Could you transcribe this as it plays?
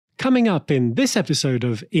Coming up in this episode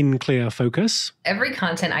of In Clear Focus. Every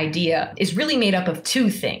content idea is really made up of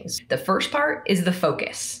two things. The first part is the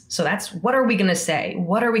focus. So that's what are we going to say?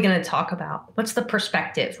 What are we going to talk about? What's the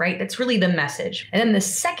perspective, right? That's really the message. And then the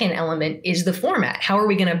second element is the format. How are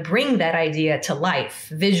we going to bring that idea to life,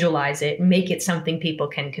 visualize it, make it something people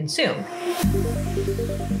can consume?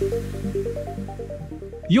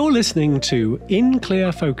 You're listening to In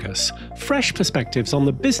Clear Focus, fresh perspectives on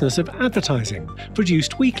the business of advertising,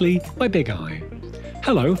 produced weekly by Big Eye.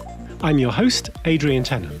 Hello, I'm your host, Adrian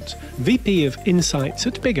Tennant, VP of Insights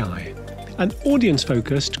at Big Eye. An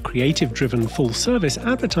audience-focused, creative-driven full-service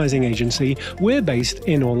advertising agency, we're based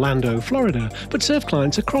in Orlando, Florida, but serve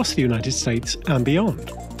clients across the United States and beyond.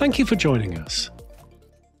 Thank you for joining us.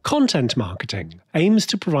 Content marketing aims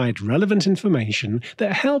to provide relevant information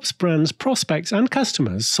that helps brands, prospects, and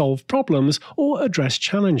customers solve problems or address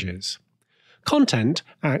challenges. Content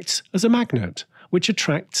acts as a magnet, which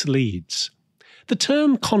attracts leads. The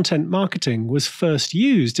term content marketing was first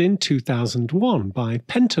used in 2001 by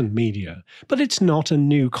Penton Media, but it's not a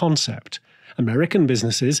new concept. American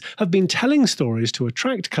businesses have been telling stories to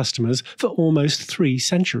attract customers for almost 3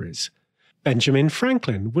 centuries. Benjamin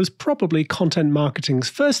Franklin was probably content marketing's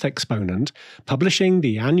first exponent, publishing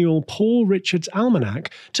the annual Paul Richards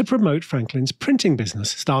Almanac to promote Franklin's printing business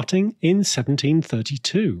starting in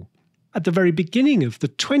 1732. At the very beginning of the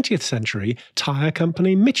 20th century, tire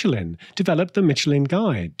company Michelin developed the Michelin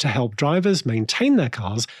Guide to help drivers maintain their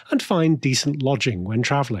cars and find decent lodging when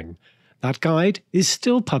travelling. That guide is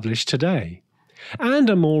still published today. And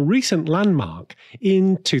a more recent landmark,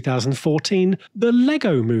 in 2014, the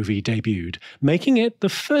Lego Movie debuted, making it the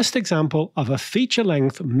first example of a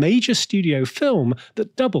feature-length major studio film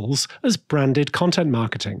that doubles as branded content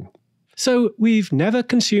marketing. So we've never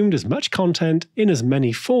consumed as much content in as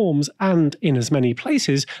many forms and in as many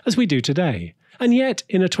places as we do today. And yet,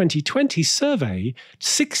 in a 2020 survey,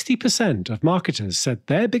 60% of marketers said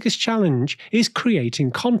their biggest challenge is creating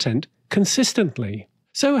content consistently.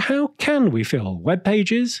 So how can we fill web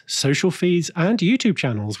pages, social feeds, and YouTube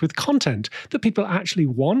channels with content that people actually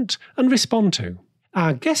want and respond to?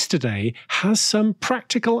 Our guest today has some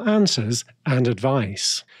practical answers and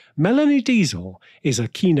advice. Melanie Deziel is a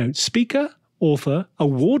keynote speaker, author,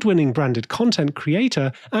 award-winning branded content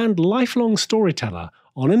creator, and lifelong storyteller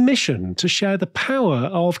on a mission to share the power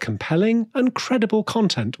of compelling and credible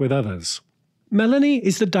content with others. Melanie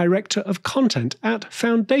is the Director of Content at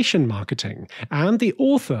Foundation Marketing and the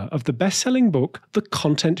author of the best-selling book, The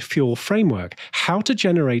Content Fuel Framework: How to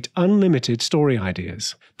Generate Unlimited Story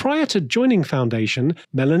Ideas. Prior to joining Foundation,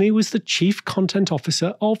 Melanie was the Chief Content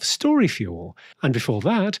Officer of Story Fuel, and before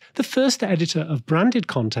that, the first editor of branded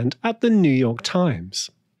content at the New York Times.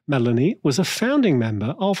 Melanie was a founding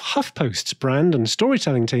member of HuffPost's brand and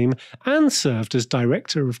storytelling team and served as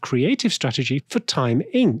Director of Creative Strategy for Time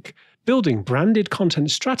Inc., building branded content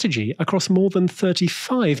strategy across more than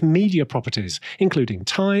 35 media properties, including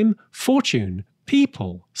Time, Fortune,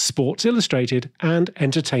 People, Sports Illustrated, and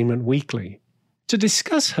Entertainment Weekly. To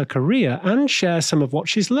discuss her career and share some of what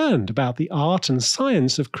she's learned about the art and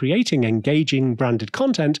science of creating engaging branded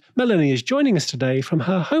content, Melanie is joining us today from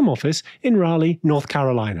her home office in Raleigh, North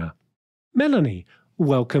Carolina. Melanie,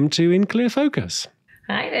 welcome to In Clear Focus.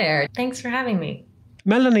 Hi there. Thanks for having me.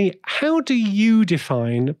 Melanie, how do you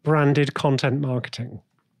define branded content marketing?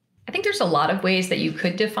 I think there's a lot of ways that you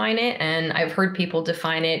could define it, and I've heard people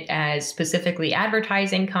define it as specifically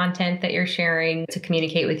advertising content that you're sharing to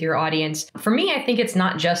communicate with your audience. For me, I think it's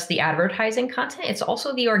not just the advertising content, it's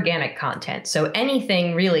also the organic content. So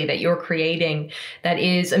anything really that you're creating that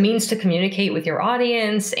is a means to communicate with your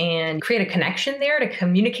audience and create a connection there to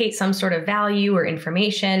communicate some sort of value or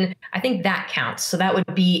information, I think that counts. So that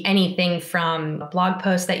would be anything from a blog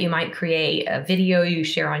post that you might create, a video you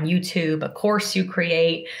share on YouTube, a course you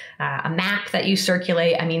create, a map that you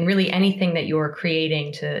circulate. I mean, really anything that you're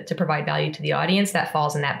creating to provide value to the audience, that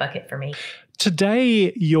falls in that bucket for me.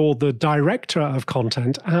 Today, you're the Director of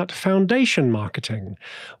Content at Foundation Marketing.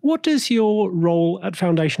 What does your role at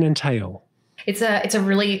Foundation entail? It's a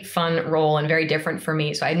really fun role and very different for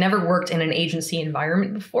me. So I'd never worked in an agency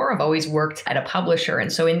environment before. I've always worked at a publisher.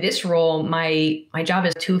 And so in this role, my job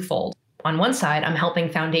is twofold. On one side, I'm helping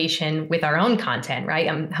Foundation with our own content, right?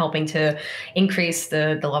 I'm helping to increase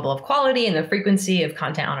the level of quality and the frequency of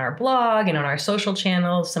content on our blog and on our social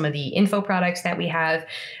channels, some of the info products that we have.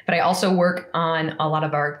 But I also work on a lot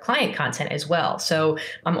of our client content as well. So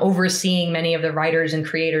I'm overseeing many of the writers and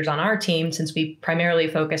creators on our team, since we primarily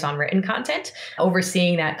focus on written content,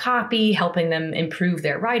 overseeing that copy, helping them improve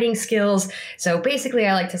their writing skills. So basically,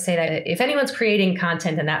 I like to say that if anyone's creating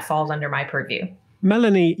content, then that falls under my purview.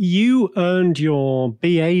 Melanie, you earned your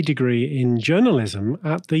BA degree in journalism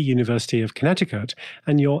at the University of Connecticut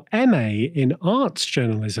and your MA in arts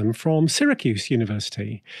journalism from Syracuse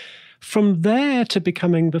University. From there to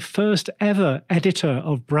becoming the first ever editor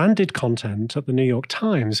of branded content at the New York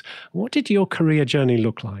Times, what did your career journey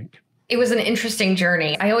look like? It was an interesting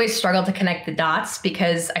journey. I always struggled to connect the dots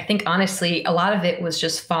because I think, honestly, a lot of it was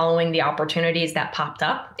just following the opportunities that popped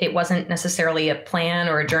up. It wasn't necessarily a plan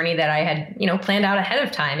or a journey that I had, planned out ahead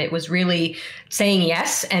of time. It was really saying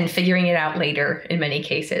yes and figuring it out later in many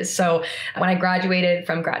cases. So when I graduated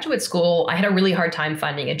from graduate school, I had a really hard time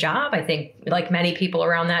finding a job. I think, like many people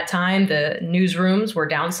around that time, the newsrooms were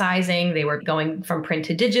downsizing. They were going from print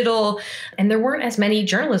to digital, and there weren't as many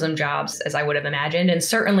journalism jobs as I would have imagined, and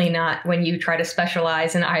certainly not when you try to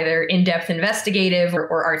specialize in either in-depth investigative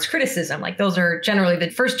or arts criticism. Like, those are generally the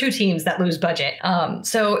first two teams that lose budget.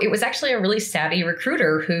 So it was actually a really savvy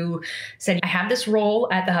recruiter who said, I have this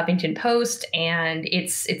role at the Huffington Post, and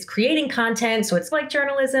it's creating content. So it's like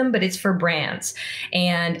journalism, but it's for brands.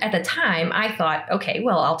 And at the time I thought, okay,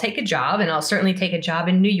 well, I'll take a job, and I'll certainly take a job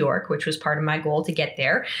in New York, which was part of my goal to get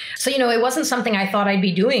there. So, it wasn't something I thought I'd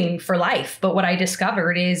be doing for life. But what I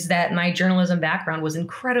discovered is that my journalism background was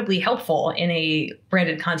incredibly helpful in a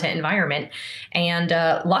branded content environment. And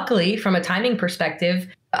luckily, from a timing perspective,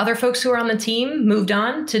 other folks who were on the team moved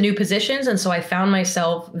on to new positions. And so I found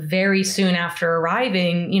myself very soon after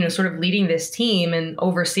arriving, sort of leading this team and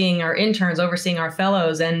overseeing our interns, overseeing our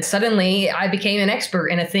fellows. And suddenly I became an expert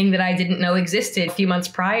in a thing that I didn't know existed a few months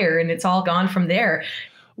prior. And it's all gone from there.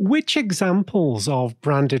 Which examples of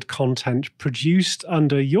branded content produced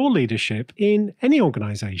under your leadership in any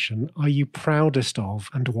organization are you proudest of,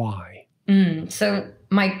 and why? So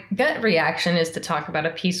my gut reaction is to talk about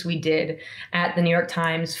a piece we did at the New York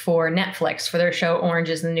Times for Netflix for their show Orange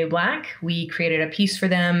is the New Black. We created a piece for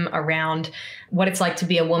them around what it's like to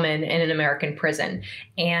be a woman in an American prison.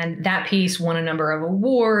 And that piece won a number of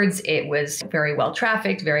awards. It was very well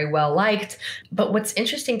trafficked, very well liked. But what's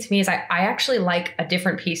interesting to me is I actually like a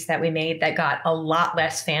different piece that we made that got a lot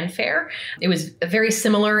less fanfare. It was very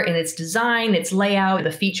similar in its design, its layout,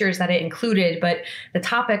 the features that it included, but the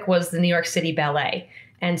topic was the New York City Ballet.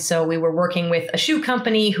 And so we were working with a shoe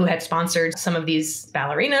company who had sponsored some of these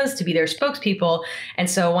ballerinas to be their spokespeople. And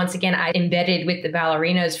so once again, I embedded with the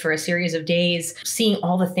ballerinas for a series of days, seeing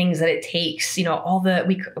all the things that it takes,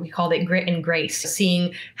 we called it grit and grace,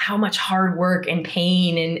 seeing how much hard work and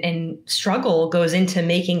pain and struggle goes into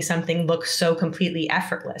making something look so completely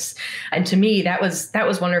effortless. And to me, that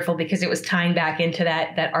was wonderful because it was tying back into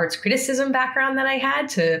that arts criticism background that I had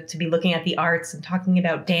to be looking at the arts and talking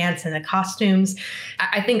about dance and the costumes.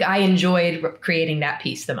 I think I enjoyed creating that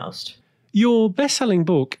piece the most. Your best-selling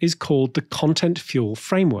book is called The Content Fuel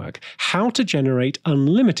Framework: How to Generate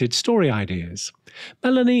Unlimited Story Ideas.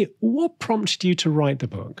 Melanie, what prompted you to write the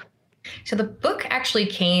book? So the book actually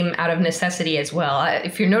came out of necessity as well.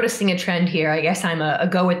 If you're noticing a trend here, I guess I'm a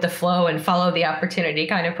go with the flow and follow the opportunity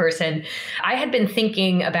kind of person. I had been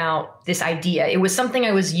thinking about this idea. It was something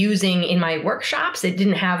I was using in my workshops. It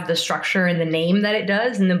didn't have the structure and the name that it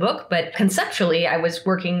does in the book, but conceptually, I was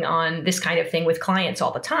working on this kind of thing with clients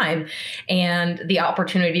all the time. And the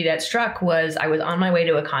opportunity that struck was I was on my way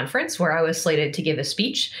to a conference where I was slated to give a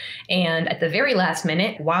speech. And at the very last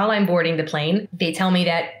minute, while I'm boarding the plane, they tell me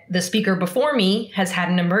that the speaker before me has had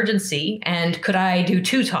an emergency, and could I do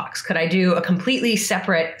two talks? Could I do a completely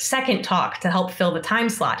separate second talk to help fill the time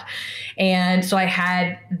slot? And so I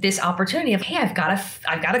had this opportunity of, hey, I've got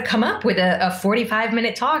to come up with a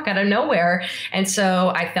 45-minute talk out of nowhere. And so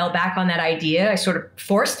I fell back on that idea. I sort of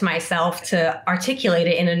forced myself to articulate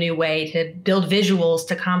it in a new way, to build visuals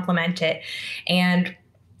to complement it. And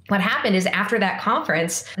what happened is after that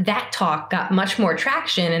conference, that talk got much more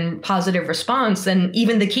traction and positive response than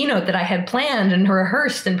even the keynote that I had planned and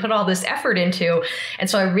rehearsed and put all this effort into. And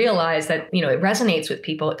so I realized that, it resonates with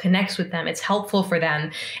people, it connects with them, it's helpful for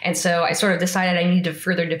them. And so I sort of decided I need to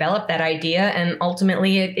further develop that idea. And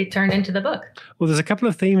ultimately it turned into the book. Well, there's a couple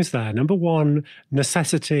of themes there. Number one,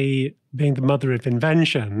 necessity being the mother of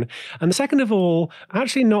invention. And second of all,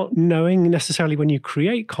 actually not knowing necessarily when you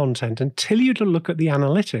create content until you look at the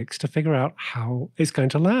analytics to figure out how it's going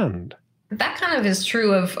to land. That kind of is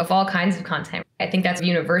true of all kinds of content. I think that's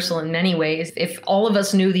universal in many ways. If all of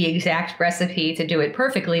us knew the exact recipe to do it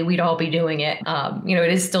perfectly, we'd all be doing it.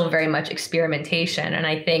 It is still very much experimentation. And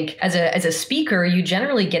I think as a speaker, you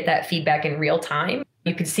generally get that feedback in real time.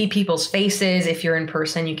 You can see people's faces if you're in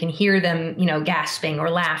person. You can hear them, gasping or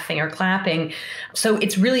laughing or clapping. So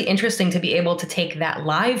it's really interesting to be able to take that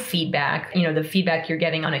live feedback, the feedback you're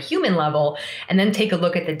getting on a human level, and then take a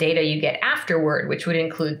look at the data you get afterward, which would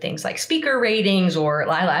include things like speaker ratings, or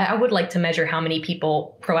I would like to measure how many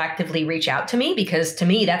people proactively reach out to me, because to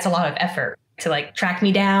me, that's a lot of effort to track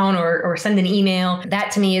me down or send an email.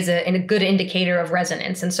 That to me is a good indicator of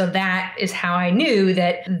resonance. And so that is how I knew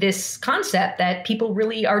that this concept, that people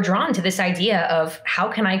really are drawn to this idea of how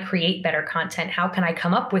can I create better content? How can I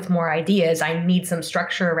come up with more ideas? I need some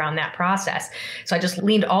structure around that process. So I just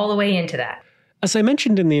leaned all the way into that. As I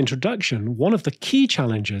mentioned in the introduction, one of the key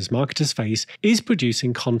challenges marketers face is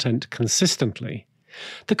producing content consistently.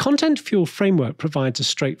 The Content Fuel framework provides a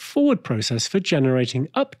straightforward process for generating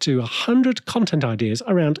up to 100 content ideas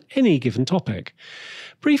around any given topic.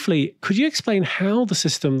 Briefly, could you explain how the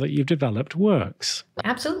system that you've developed works?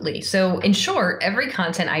 Absolutely. So in short, every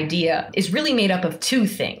content idea is really made up of two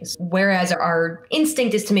things. Whereas our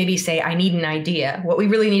instinct is to maybe say, I need an idea, what we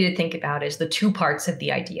really need to think about is the two parts of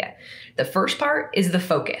the idea. The first part is the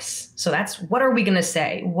focus. So that's, what are we going to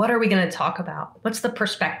say? What are we going to talk about? What's the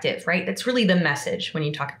perspective, right? That's really the message when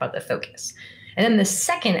you talk about the focus. And then the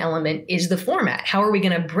second element is the format. How are we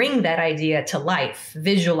going to bring that idea to life,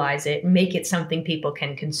 visualize it, make it something people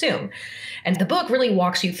can consume? And the book really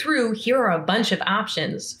walks you through, here are a bunch of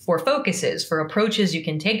options for focuses, for approaches you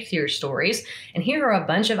can take to your stories. And here are a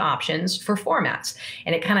bunch of options for formats.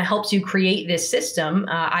 And it kind of helps you create this system.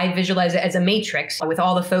 I visualize it as a matrix with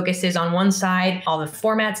all the focuses on one side, all the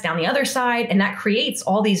formats down the other side. And that creates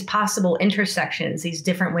all these possible intersections, these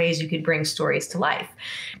different ways you could bring stories to life.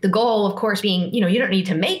 The goal, of course, being, you don't need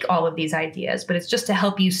to make all of these ideas, but it's just to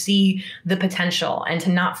help you see the potential and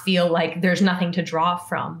to not feel like there's nothing to draw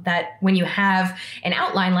from. That when you have an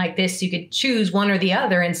outline like this, you could choose one or the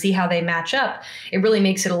other and see how they match up. It really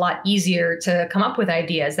makes it a lot easier to come up with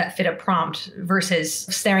ideas that fit a prompt versus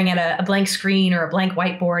staring at a blank screen or a blank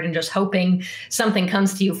whiteboard and just hoping something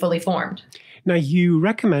comes to you fully formed. Now, you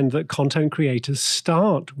recommend that content creators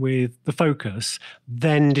start with the focus,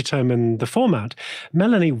 then determine the format.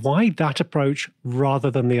 Melanie, why that approach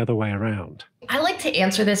rather than the other way around? I like to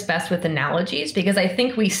answer this best with analogies because I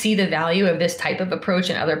think we see the value of this type of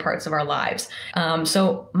approach in other parts of our lives.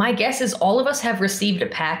 So my guess is all of us have received a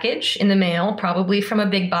package in the mail, probably from a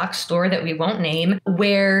big box store that we won't name,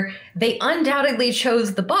 where they undoubtedly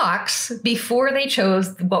chose the box before they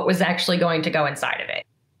chose what was actually going to go inside of it.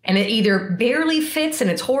 And it either barely fits and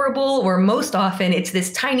it's horrible, or most often it's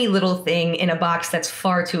this tiny little thing in a box that's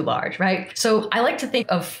far too large, right? So I like to think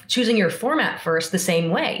of choosing your format first the same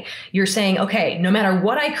way. You're saying, okay, no matter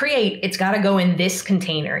what I create, it's got to go in this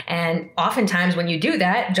container. And oftentimes when you do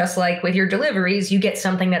that, just like with your deliveries, you get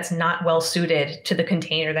something that's not well suited to the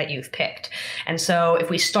container that you've picked. And so if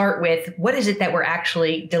we start with what is it that we're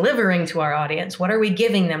actually delivering to our audience? What are we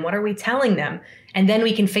giving them? What are we telling them? And then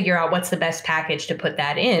we can figure out what's the best package to put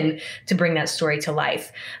that in to bring that story to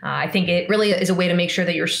life. I think it really is a way to make sure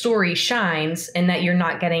that your story shines and that you're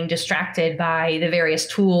not getting distracted by the various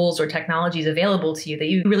tools or technologies available to you, that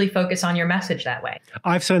you really focus on your message that way.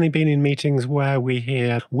 I've certainly been in meetings where we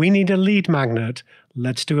hear, we need a lead magnet,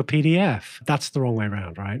 let's do a PDF. That's the wrong way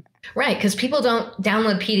around, right? Right, because people don't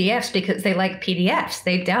download PDFs because they like PDFs.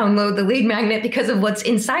 They download the lead magnet because of what's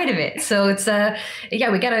inside of it. So it's we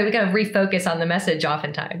gotta refocus on the message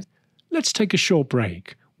oftentimes. Let's take a short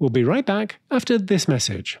break. We'll be right back after this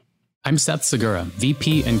message. I'm Seth Segura,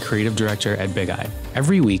 VP and Creative Director at Big Eye.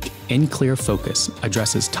 Every week, In Clear Focus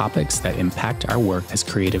addresses topics that impact our work as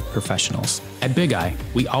creative professionals. At Big Eye,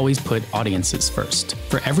 we always put audiences first.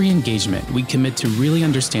 For every engagement, we commit to really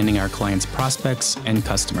understanding our clients' prospects and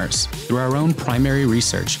customers. Through our own primary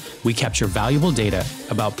research, we capture valuable data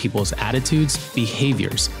about people's attitudes,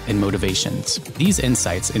 behaviors, and motivations. These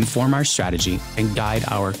insights inform our strategy and guide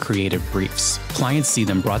our creative briefs. Clients see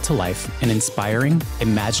them brought to life in inspiring,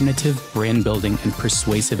 imaginative, brand building, and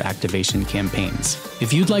persuasive activation campaigns.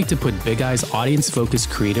 If you'd like to put Big Eye's audience-focused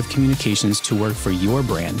creative communications to work for your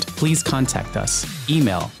brand, please contact us.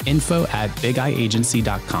 Email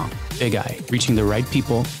info@bigeyeagency.com. Big Eye, reaching the right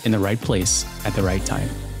people in the right place at the right time.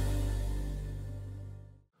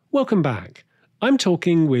 Welcome back. I'm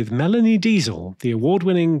talking with Melanie Deziel, the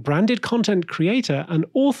award-winning branded content creator and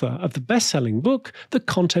author of the best-selling book, The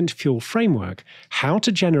Content Fuel Framework: How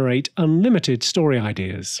to Generate Unlimited Story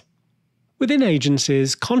Ideas. Within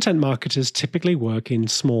agencies, content marketers typically work in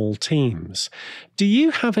small teams. Do you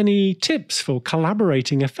have any tips for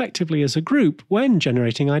collaborating effectively as a group when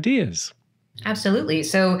generating ideas? Absolutely.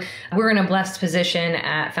 So we're in a blessed position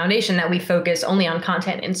at Foundation that we focus only on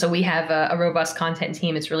content. And so we have a robust content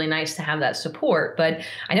team. It's really nice to have that support. But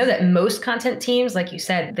I know that most content teams, like you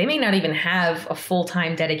said, they may not even have a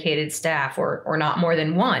full-time dedicated staff or not more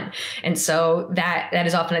than one. And so that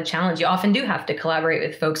is often a challenge. You often do have to collaborate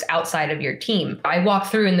with folks outside of your team. I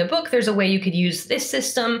walk through in the book, there's a way you could use this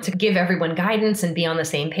system to give everyone guidance and be on the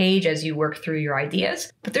same page as you work through your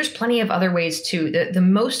ideas. But there's plenty of other ways too. The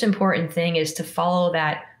most important thing is to follow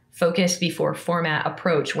that focus before format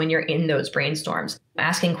approach when you're in those brainstorms.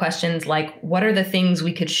 Asking questions like, what are the things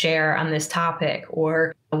we could share on this topic?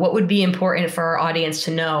 Or what would be important for our audience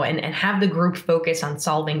to know? And have the group focus on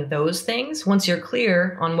solving those things. Once you're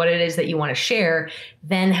clear on what it is that you want to share,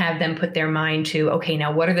 then have them put their mind to, okay,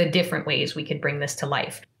 now what are the different ways we could bring this to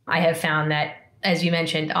life? I have found that, as you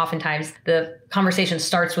mentioned, oftentimes the conversation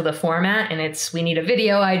starts with a format and it's, we need a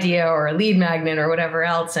video idea or a lead magnet or whatever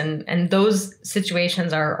else. And those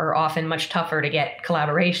situations are often much tougher to get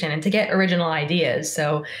collaboration and to get original ideas.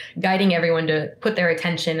 So guiding everyone to put their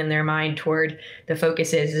attention and their mind toward the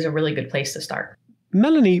focuses is a really good place to start.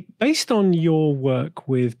 Melanie, based on your work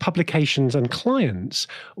with publications and clients,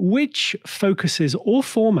 which focuses or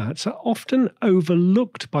formats are often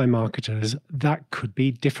overlooked by marketers that could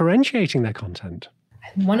be differentiating their content?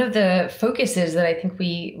 One of the focuses that I think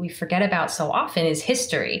we forget about so often is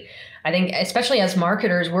history. I think especially as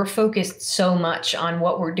marketers, we're focused so much on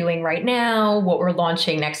what we're doing right now, what we're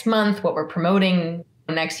launching next month, what we're promoting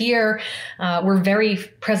next year. We're very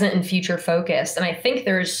present and future focused. And I think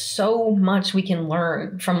there's so much we can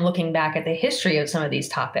learn from looking back at the history of some of these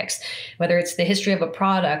topics, whether it's the history of a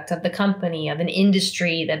product, of the company, of an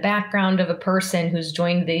industry, the background of a person who's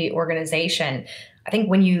joined the organization. I think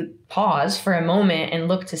when you pause for a moment and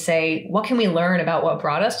look to say, what can we learn about what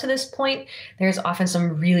brought us to this point? There's often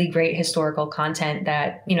some really great historical content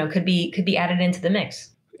that, could be added into the mix.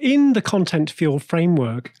 In the Content Fuel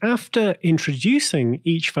framework, after introducing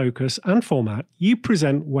each focus and format, you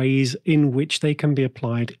present ways in which they can be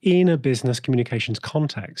applied in a business communications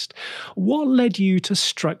context. What led you to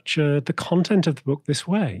structure the content of the book this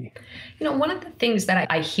way? One of the things that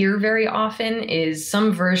I hear very often is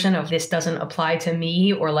some version of this doesn't apply to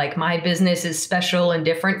me, or like my business is special and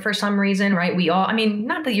different for some reason, right?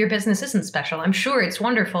 Not that your business isn't special. I'm sure it's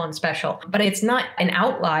wonderful and special, but it's not an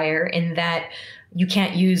outlier in that you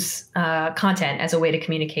can't use content as a way to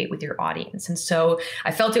communicate with your audience. And so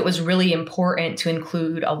I felt it was really important to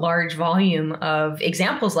include a large volume of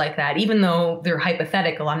examples like that, even though they're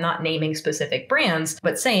hypothetical. I'm not naming specific brands,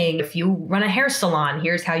 but saying, if you run a hair salon,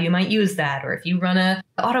 here's how you might use that. Or if you run a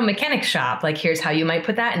auto mechanic shop, like here's how you might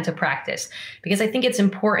put that into practice. Because I think it's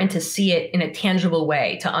important to see it in a tangible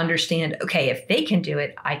way, to understand, okay, if they can do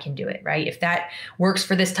it, I can do it, right? If that works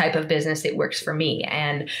for this type of business, it works for me.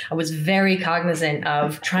 And I was very cognizant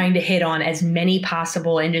of trying to hit on as many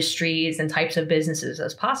possible industries and types of businesses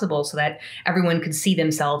as possible so that everyone could see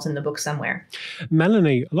themselves in the book somewhere.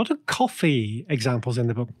 Melanie, a lot of coffee examples in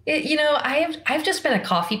the book. I've just been a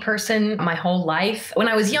coffee person my whole life. When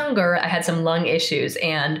I was younger, I had some lung issues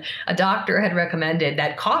and a doctor had recommended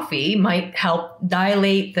that coffee might help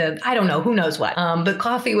dilate I don't know, who knows what. But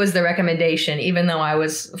coffee was the recommendation, even though I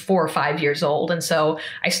was 4 or 5 years old. And so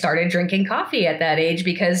I started drinking coffee at that age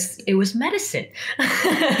because it was medicine.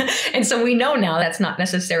 And so we know now that's not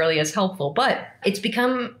necessarily as helpful, but it's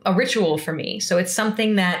become a ritual for me. So it's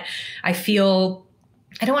something that I feel,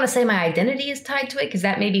 I don't want to say my identity is tied to it because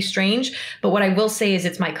that may be strange, but what I will say is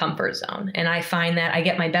it's my comfort zone. And I find that I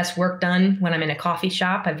get my best work done when I'm in a coffee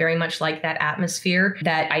shop. I very much like that atmosphere,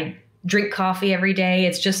 that I drink coffee every day.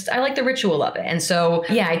 It's just, I like the ritual of it. And so,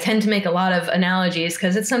 I tend to make a lot of analogies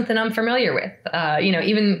because it's something I'm familiar with.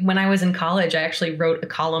 Even when I was in college, I actually wrote a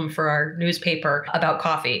column for our newspaper about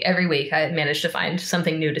coffee. Every week, I managed to find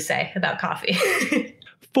something new to say about coffee.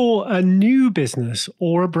 For a new business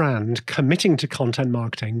or a brand committing to content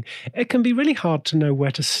marketing, it can be really hard to know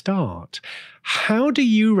where to start. How do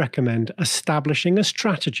you recommend establishing a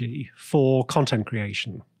strategy for content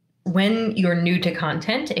creation? When you're new to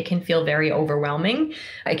content, it can feel very overwhelming.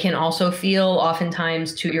 It can also feel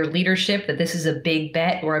oftentimes to your leadership that this is a big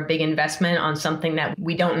bet or a big investment on something that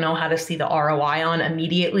we don't know how to see the ROI on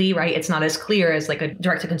immediately, right? It's not as clear as like a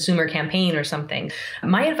direct-to-consumer campaign or something.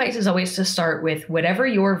 My advice is always to start with whatever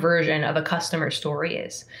your version of a customer story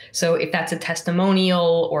is. So if that's a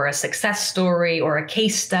testimonial or a success story or a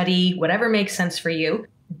case study, whatever makes sense for you,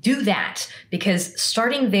 do that, because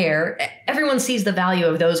starting there, everyone sees the value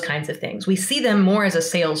of those kinds of things. We see them more as a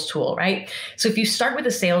sales tool, right? So if you start with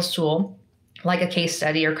a sales tool, like a case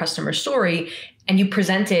study or customer story, and you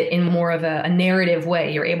present it in more of a narrative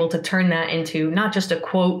way. You're able to turn that into not just a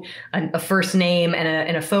quote, a first name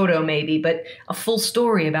and a photo maybe, but a full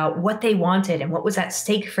story about what they wanted and what was at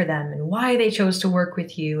stake for them and why they chose to work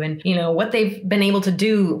with you and, what they've been able to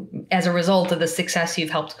do as a result of the success you've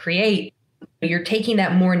helped create. You're taking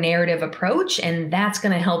that more narrative approach, and that's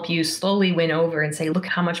going to help you slowly win over and say, look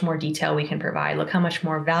how much more detail we can provide. Look how much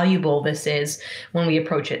more valuable this is when we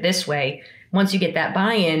approach it this way. Once you get that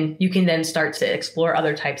buy-in, you can then start to explore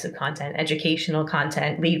other types of content, educational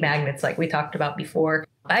content, lead magnets like we talked about before.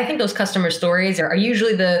 I think those customer stories are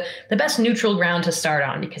usually the best neutral ground to start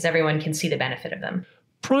on because everyone can see the benefit of them.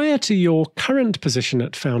 Prior to your current position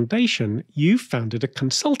at Foundation, you founded a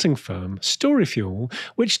consulting firm, Storyfuel,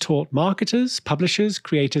 which taught marketers, publishers,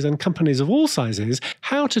 creators, and companies of all sizes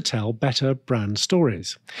how to tell better brand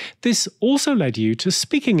stories. This also led you to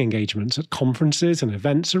speaking engagements at conferences and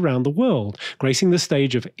events around the world, gracing the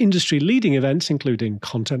stage of industry-leading events including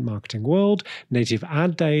Content Marketing World, Native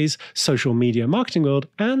Ad Days, Social Media Marketing World,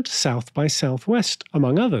 and South by Southwest,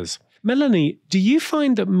 among others. Melanie, do you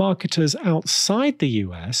find that marketers outside the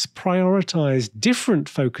US prioritize different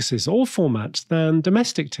focuses or formats than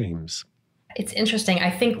domestic teams? It's interesting.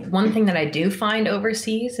 I think one thing that I do find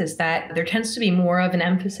overseas is that there tends to be more of an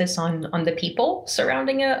emphasis on the people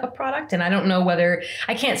surrounding a product. And I don't know whether,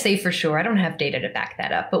 I can't say for sure, I don't have data to back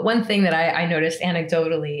that up. But one thing that I noticed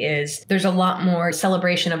anecdotally is there's a lot more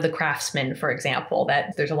celebration of the craftsman, for example,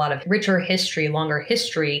 that there's a lot of richer history, longer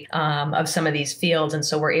history of some of these fields. And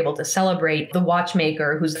so we're able to celebrate the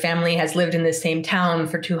watchmaker whose family has lived in the same town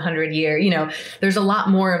for 200 years. There's a lot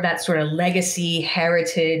more of that sort of legacy,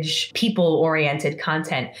 heritage, people-oriented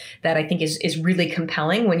content that I think is really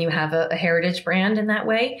compelling when you have a heritage brand in that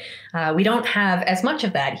way. We don't have as much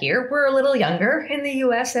of that here. We're a little younger in the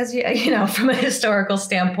US, as from a historical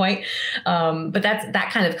standpoint. But that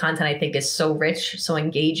kind of content I think is so rich, so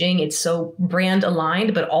engaging. It's so brand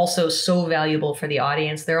aligned, but also so valuable for the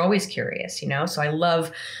audience. They're always curious, So I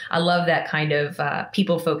love that kind of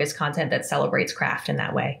people-focused content that celebrates craft in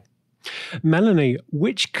that way. Melanie,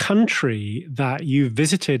 which country that you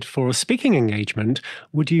visited for a speaking engagement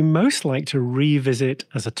would you most like to revisit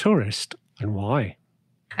as a tourist, and why?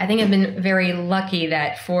 I think I've been very lucky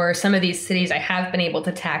that for some of these cities, I have been able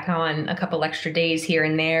to tack on a couple extra days here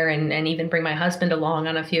and there and even bring my husband along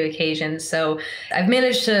on a few occasions. So I've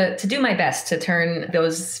managed to do my best to turn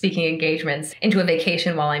those speaking engagements into a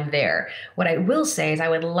vacation while I'm there. What I will say is I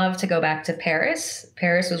would love to go back to Paris.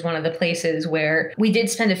 Paris was one of the places where we did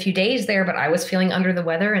spend a few days there, but I was feeling under the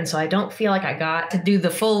weather. And so I don't feel like I got to do the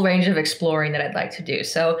full range of exploring that I'd like to do.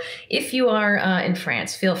 So if you are in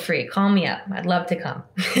France, feel free, call me up. I'd love to come.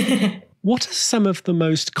 What are some of the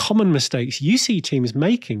most common mistakes you see teams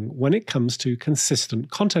making when it comes to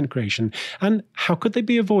consistent content creation, and how could they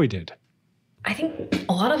be avoided? I think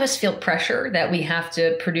a lot of us feel pressure that we have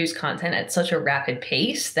to produce content at such a rapid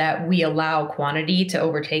pace that we allow quantity to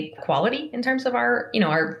overtake quality in terms of our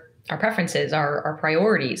preferences, our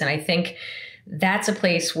priorities. And I think that's a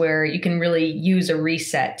place where you can really use a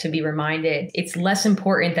reset to be reminded it's less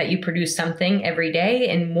important that you produce something every day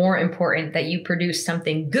and more important that you produce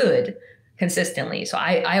something good consistently. So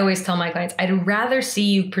I always tell my clients, I'd rather see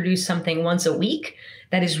you produce something once a week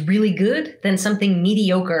that is really good than something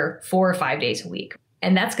mediocre 4 or 5 days a week.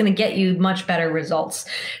 And that's going to get you much better results.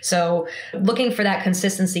 So looking for that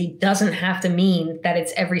consistency doesn't have to mean that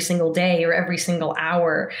it's every single day or every single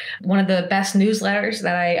hour. One of the best newsletters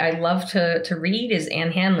that I love to read is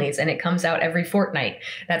Ann Hanley's, and it comes out every fortnight.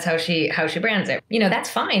 That's how she brands it. That's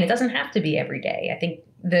fine. It doesn't have to be every day. I think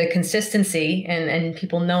the consistency and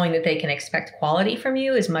people knowing that they can expect quality from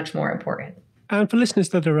you is much more important. And for listeners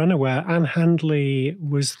that are unaware, Ann Handley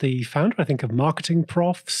was the founder, I think, of Marketing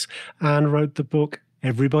Profs and wrote the book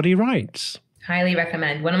Everybody Writes. Highly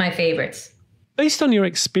recommend. One of my favorites. Based on your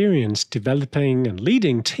experience developing and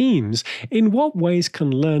leading teams, in what ways can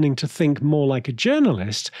learning to think more like a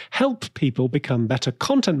journalist help people become better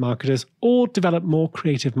content marketers or develop more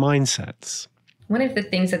creative mindsets? One of the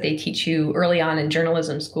things that they teach you early on in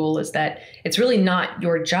journalism school is that it's really not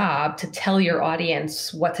your job to tell your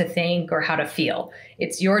audience what to think or how to feel.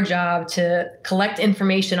 It's your job to collect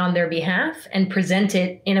information on their behalf and present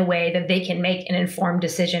it in a way that they can make an informed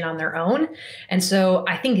decision on their own. And so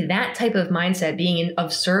I think that type of mindset, being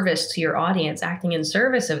of service to your audience, acting in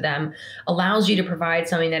service of them, allows you to provide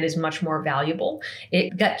something that is much more valuable.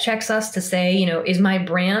 It gut checks us to say, is my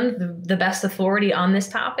brand the best authority on this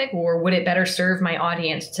topic, or would it better serve my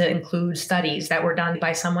audience to include studies that were done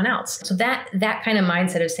by someone else? So that kind of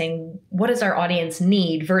mindset of saying, what does our audience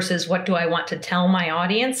need versus what do I want to tell my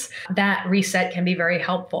audience? That reset can be very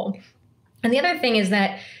helpful. And the other thing is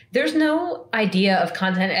that there's no idea of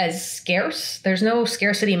content as scarce. There's no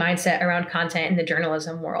scarcity mindset around content in the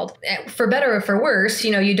journalism world. For better or for worse,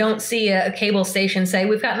 you don't see a cable station say,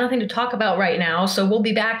 we've got nothing to talk about right now, so we'll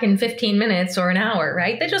be back in 15 minutes or an hour,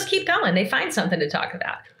 right? They just keep going. They find something to talk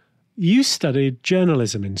about. You studied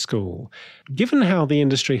journalism in school. Given how the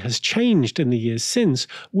industry has changed in the years since,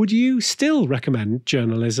 would you still recommend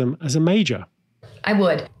journalism as a major? I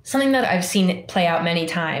would. Something that I've seen play out many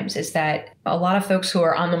times is that a lot of folks who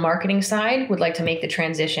are on the marketing side would like to make the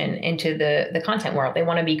transition into the content world. They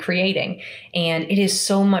want to be creating. And it is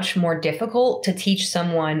so much more difficult to teach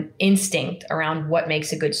someone instinct around what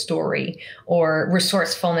makes a good story or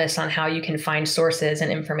resourcefulness on how you can find sources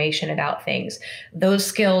and information about things. Those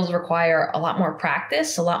skills require a lot more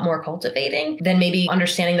practice, a lot more cultivating than maybe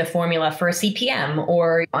understanding the formula for a CPM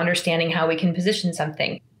or understanding how we can position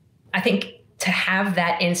something. I think to have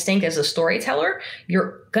that instinct as a storyteller,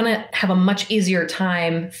 you're going to have a much easier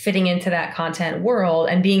time fitting into that content world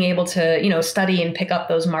and being able to, study and pick up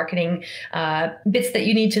those marketing bits that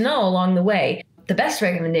you need to know along the way. The best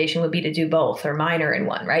recommendation would be to do both or minor in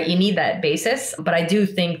one, right? You need that basis. But I do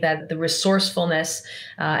think that the resourcefulness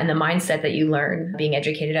and the mindset that you learn being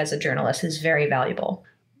educated as a journalist is very valuable.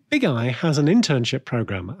 Big Eye has an internship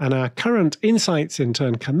program, and our current Insights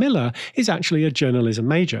intern, Camilla, is actually a journalism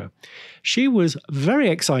major. She was very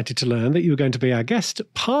excited to learn that you were going to be our guest,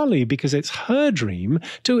 partly because it's her dream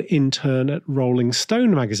to intern at Rolling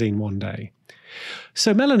Stone magazine one day.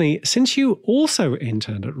 So, Melanie, since you also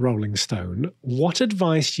interned at Rolling Stone, what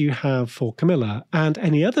advice do you have for Camilla and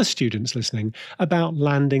any other students listening about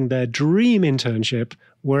landing their dream internship,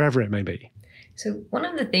 wherever it may be? So one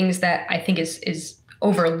of the things that I think is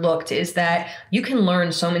overlooked is that you can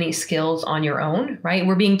learn so many skills on your own, right?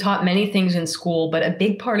 We're being taught many things in school, but a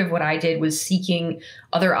big part of what I did was seeking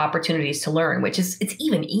other opportunities to learn, it's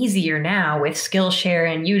even easier now with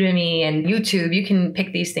Skillshare and Udemy and YouTube. You can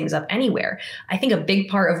pick these things up anywhere. I think a big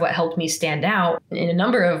part of what helped me stand out in a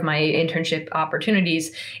number of my internship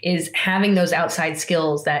opportunities is having those outside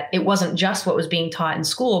skills, that it wasn't just what was being taught in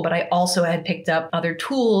school, but I also had picked up other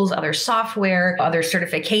tools, other software, other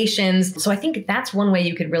certifications. So I think that's one way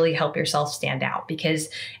you could really help yourself stand out, because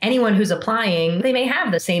anyone who's applying, they may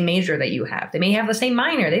have the same major that you have. They may have the same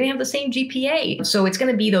minor. They may have the same GPA. So it's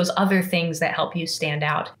going to be those other things that help you stand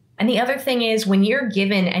out. And the other thing is, when you're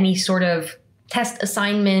given any sort of test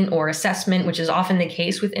assignment or assessment, which is often the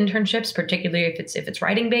case with internships, particularly if it's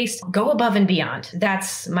writing based, go above and beyond.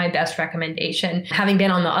 That's my best recommendation. Having been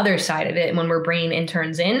on the other side of it, when we're bringing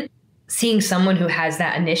interns in, seeing someone who has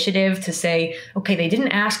that initiative to say, okay, they didn't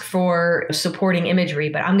ask for supporting imagery,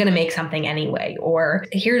 but I'm going to make something anyway. Or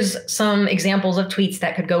here's some examples of tweets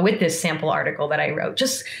that could go with this sample article that I wrote.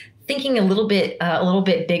 Just thinking a little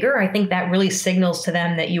bit bigger, I think that really signals to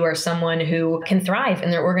them that you are someone who can thrive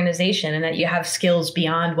in their organization and that you have skills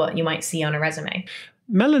beyond what you might see on a resume.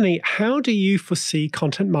 Melanie, how do you foresee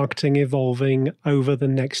content marketing evolving over the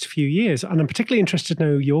next few years? And I'm particularly interested to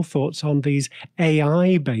know your thoughts on these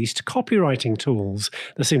AI-based copywriting tools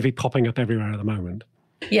that seem to be popping up everywhere at the moment.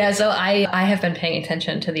 Yeah, so I have been paying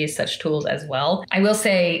attention to these such tools as well. I will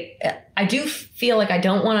say, I do feel like I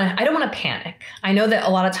don't want to panic. I know that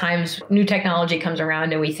a lot of times new technology comes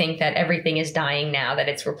around and we think that everything is dying now, that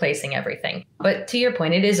it's replacing everything. But to your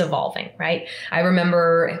point, it is evolving, right? I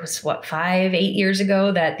remember it was 5-8 years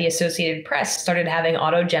ago that the Associated Press started having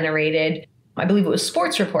auto-generated, I believe it was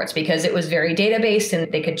sports reports, because it was very data-based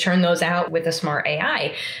and they could churn those out with a smart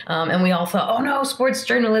AI. And we all thought, oh no, sports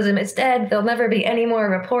journalism, it's dead. There'll never be any more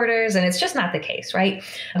reporters. And it's just not the case, right?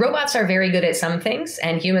 Robots are very good at some things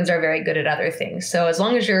and humans are very good at other things. So as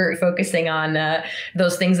long as you're focusing on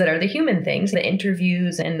those things that are the human things, the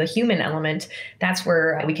interviews and the human element, that's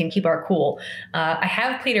where we can keep our cool. I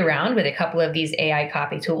have played around with a couple of these AI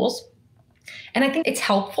copy tools, and I think it's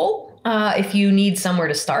helpful if you need somewhere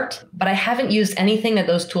to start, but I haven't used anything that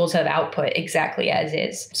those tools have output exactly as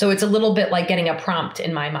is. So it's a little bit like getting a prompt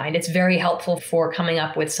in my mind. It's very helpful for coming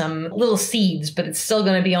up with some little seeds, but it's still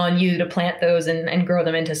going to be on you to plant those and grow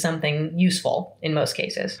them into something useful in most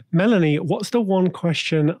cases. Melanie, what's the one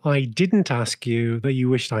question I didn't ask you that you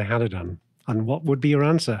wished I had done? And what would be your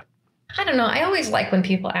answer? I don't know. I always like when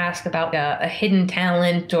people ask about a hidden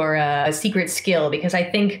talent or a secret skill, because I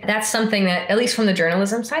think that's something that, at least from the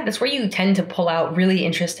journalism side, that's where you tend to pull out really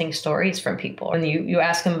interesting stories from people. When you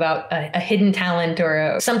ask them about a hidden talent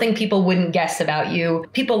or something people wouldn't guess about you,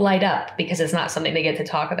 people light up because it's not something they get to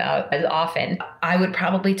talk about as often. I would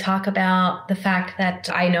probably talk about the fact that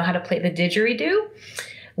I know how to play the didgeridoo.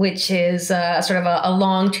 which is sort of a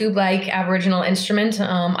long tube-like Aboriginal instrument.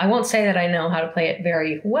 I won't say that I know how to play it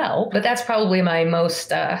very well, but that's probably my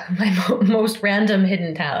most most random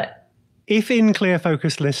hidden talent. If In Clear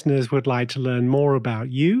Focus listeners would like to learn more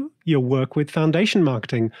about you, your work with foundation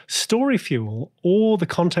marketing, Story Fuel, or the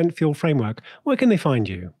Content Fuel framework, where can they find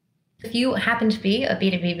you? If you happen to be a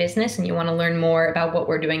B2B business and you want to learn more about what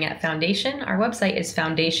we're doing at Foundation, our website is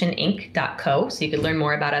foundationinc.co, so you can learn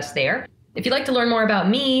more about us there. If you'd like to learn more about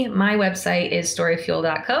me, my website is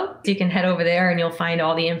storyfuel.co. So you can head over there and you'll find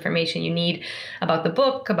all the information you need about the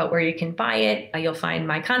book, about where you can buy it. You'll find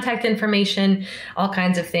my contact information, all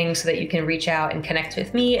kinds of things so that you can reach out and connect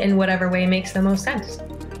with me in whatever way makes the most sense.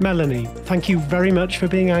 Melanie, thank you very much for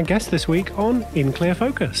being our guest this week on In Clear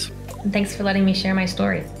Focus. And thanks for letting me share my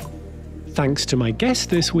story. Thanks to my guest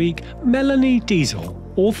this week, Melanie Deziel,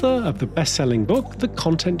 author of the best-selling book, The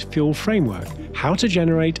Content Fuel Framework, How to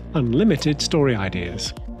Generate Unlimited Story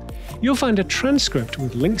Ideas. You'll find a transcript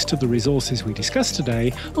with links to the resources we discussed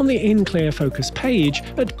today on the In Clear Focus page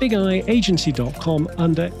at bigeyeagency.com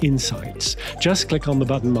under Insights. Just click on the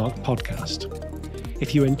button marked Podcast.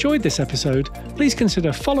 If you enjoyed this episode, please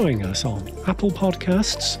consider following us on Apple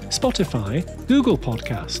Podcasts, Spotify, Google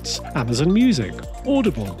Podcasts, Amazon Music,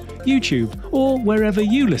 Audible, YouTube, or wherever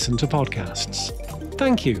you listen to podcasts.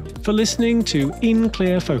 Thank you for listening to In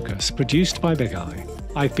Clear Focus, produced by Big Eye.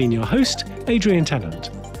 I've been your host, Adrian Tennant.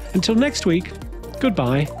 Until next week,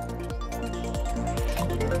 goodbye.